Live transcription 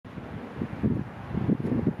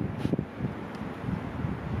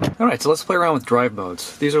Alright, so let's play around with drive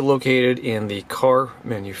modes. These are located in the car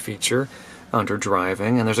menu feature under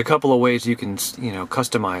driving, and there's a couple of ways you can,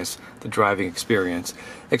 customize the driving experience.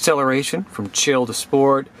 Acceleration from chill to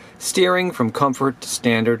sport, steering from comfort to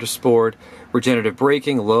standard to sport, regenerative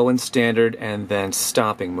braking, low and standard, and then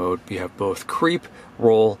stopping mode. You have both creep,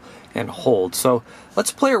 roll, and hold. So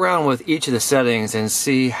let's play around with each of the settings and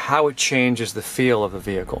see how it changes the feel of the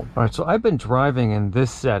vehicle. Alright, so I've been driving in this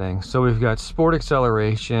setting. So we've got sport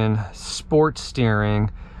acceleration, sport steering,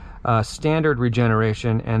 standard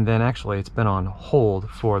regeneration, and then actually it's been on hold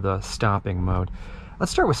for the stopping mode.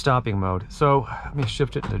 Let's start with stopping mode. So let me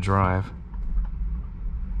shift it to drive.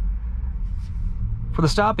 For the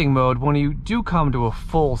stopping mode, when you do come to a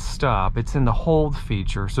full stop, it's in the hold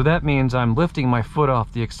feature. So that means I'm lifting my foot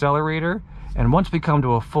off the accelerator, and once we come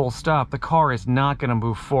to a full stop, the car is not going to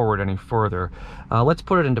move forward any further. Let's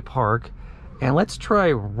put it into park, and let's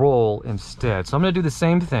try roll instead. So I'm going to do the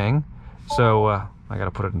same thing. So I got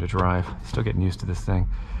to put it into drive. Still getting used to this thing.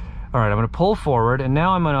 All right, I'm going to pull forward, and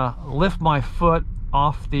now I'm going to lift my foot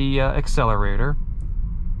off the accelerator.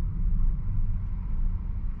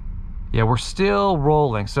 Yeah, we're still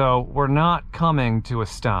rolling, so we're not coming to a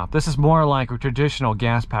stop. This is more like a traditional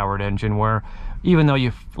gas-powered engine where even though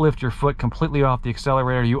you lift your foot completely off the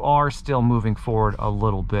accelerator, you are still moving forward a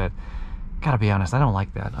little bit. Gotta be honest, I don't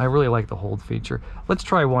like that. I really like the hold feature. Let's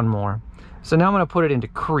try one more. So now I'm gonna put it into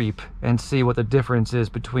creep and see what the difference is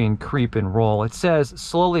between creep and roll. It says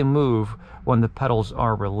slowly move when the pedals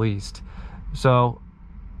are released. So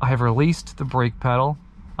I have released the brake pedal.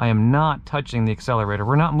 I am not touching the accelerator.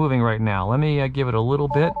 We're not moving right now. Let me give it a little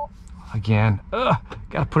bit. Again,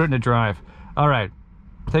 gotta put it into drive. All right,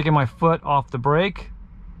 taking my foot off the brake.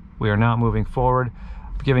 We are not moving forward.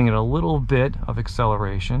 Giving it a little bit of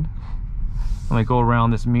acceleration. Let me go around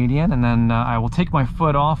this median, and then I will take my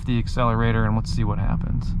foot off the accelerator, and let's see what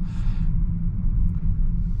happens.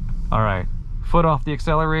 All right, foot off the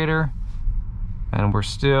accelerator, and we're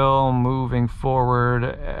still moving forward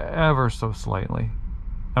ever so slightly.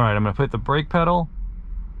 All right, I'm gonna put the brake pedal,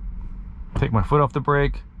 take my foot off the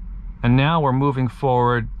brake, and now we're moving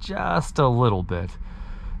forward just a little bit.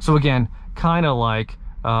 So again, kind of like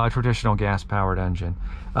a traditional gas-powered engine.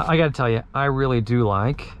 I gotta tell you, I really do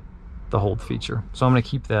like the hold feature, so I'm gonna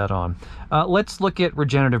keep that on. Let's look at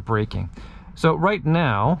regenerative braking. So right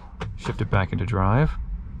now, shift it back into drive.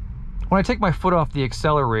 When I take my foot off the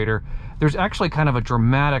accelerator, there's actually kind of a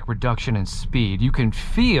dramatic reduction in speed. You can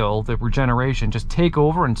feel the regeneration just take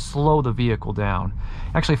over and slow the vehicle down.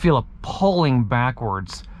 Actually feel a pulling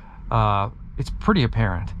backwards. It's pretty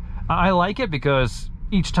apparent. I like it because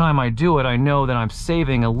each time I do it, I know that I'm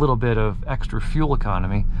saving a little bit of extra fuel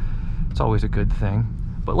economy. It's always a good thing.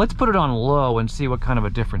 But let's put it on low and see what kind of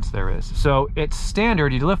a difference there is. So it's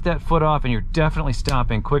standard, you lift that foot off and you're definitely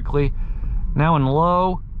stopping quickly. Now in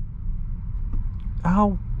low,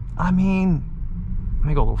 oh, I mean, let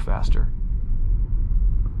me go a little faster.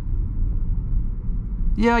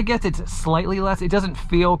 Yeah, I guess it's slightly less. It doesn't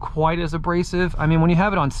feel quite as abrasive. I mean, when you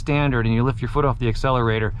have it on standard and you lift your foot off the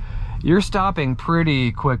accelerator, you're stopping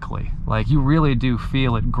pretty quickly. Like, you really do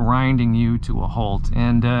feel it grinding you to a halt.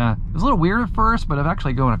 And it was a little weird at first, but I've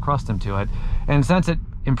actually grown accustomed to it. And since it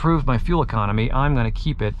improved my fuel economy, I'm going to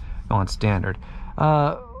keep it on standard.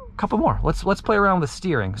 Couple more. Let's play around with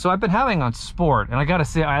steering. So I've been having on sport, and I gotta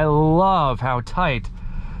say, I love how tight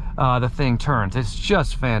the thing turns. It's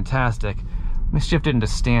just fantastic. Let me shift it into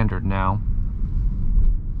standard now.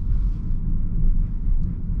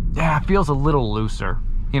 Yeah, it feels a little looser.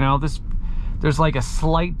 You know, there's like a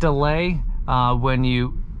slight delay when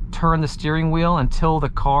you turn the steering wheel until the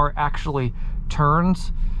car actually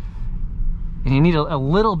turns, and you need a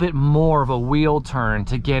little bit more of a wheel turn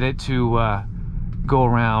to get it to go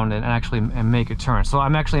around and actually make a turn. So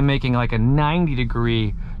I'm actually making like a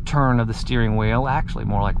 90-degree turn of the steering wheel, actually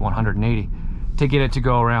more like 180, to get it to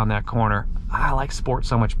go around that corner. I like sport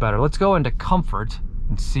so much better. Let's go into comfort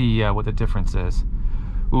and see what the difference is.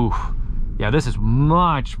 Ooh, yeah, this is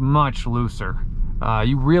much, much looser.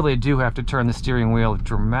 You really do have to turn the steering wheel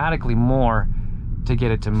dramatically more to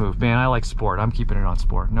get it to move. Man, I like sport. I'm keeping it on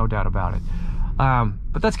sport, no doubt about it.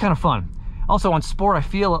 But that's kind of fun. Also on sport, I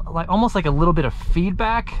feel like almost like a little bit of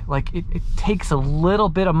feedback. Like it takes a little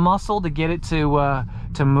bit of muscle to get it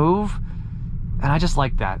to move, and I just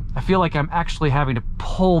like that. I feel like I'm actually having to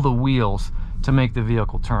pull the wheels to make the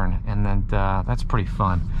vehicle turn, and then that's pretty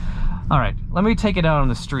fun. All right, let me take it out on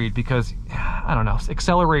the street because I don't know,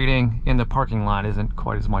 accelerating in the parking lot isn't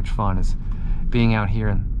quite as much fun as being out here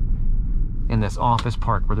in this office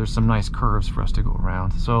park where there's some nice curves for us to go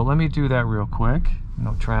around. So let me do that real quick.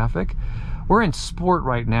 No traffic. We're in sport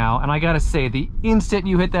right now, and I gotta say, the instant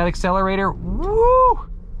you hit that accelerator, woo,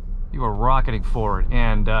 you are rocketing forward,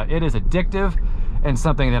 and it is addictive and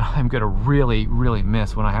something that I'm gonna really, really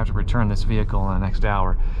miss when I have to return this vehicle in the next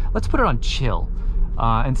hour. Let's put it on chill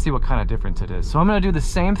and see what kind of difference it is. So I'm gonna do the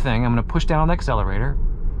same thing. I'm gonna push down on the accelerator.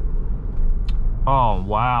 Oh,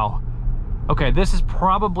 wow. Okay, this is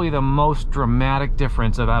probably the most dramatic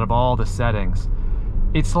difference out of all the settings.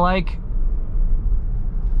 It's like,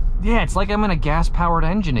 yeah, it's like I'm in a gas-powered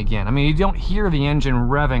engine again. I mean, you don't hear the engine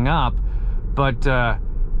revving up, but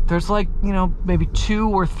there's like, you know, maybe 2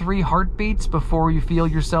 or 3 heartbeats before you feel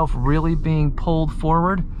yourself really being pulled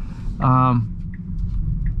forward.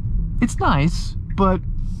 It's nice, but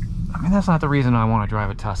I mean, that's not the reason I want to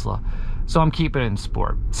drive a Tesla. So I'm keeping it in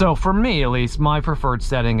sport. So for me, at least, my preferred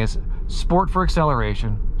setting is sport for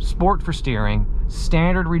acceleration, sport for steering,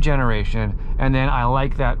 standard regeneration, and then I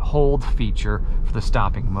like that hold feature for the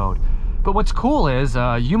stopping mode. But what's cool is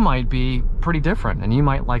you might be pretty different, and you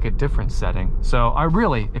might like a different setting. So I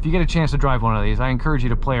really, if you get a chance to drive one of these, I encourage you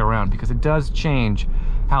to play around, because it does change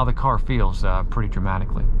how the car feels pretty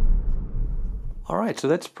dramatically. All right, so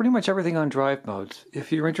that's pretty much everything on drive modes.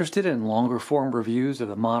 If you're interested in longer form reviews of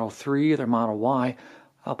the Model 3 or the Model Y,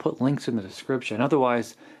 I'll put links in the description.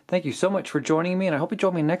 Otherwise, thank you so much for joining me, and I hope you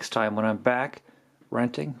join me next time when I'm back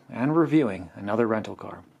renting and reviewing another rental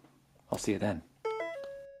car. I'll see you then.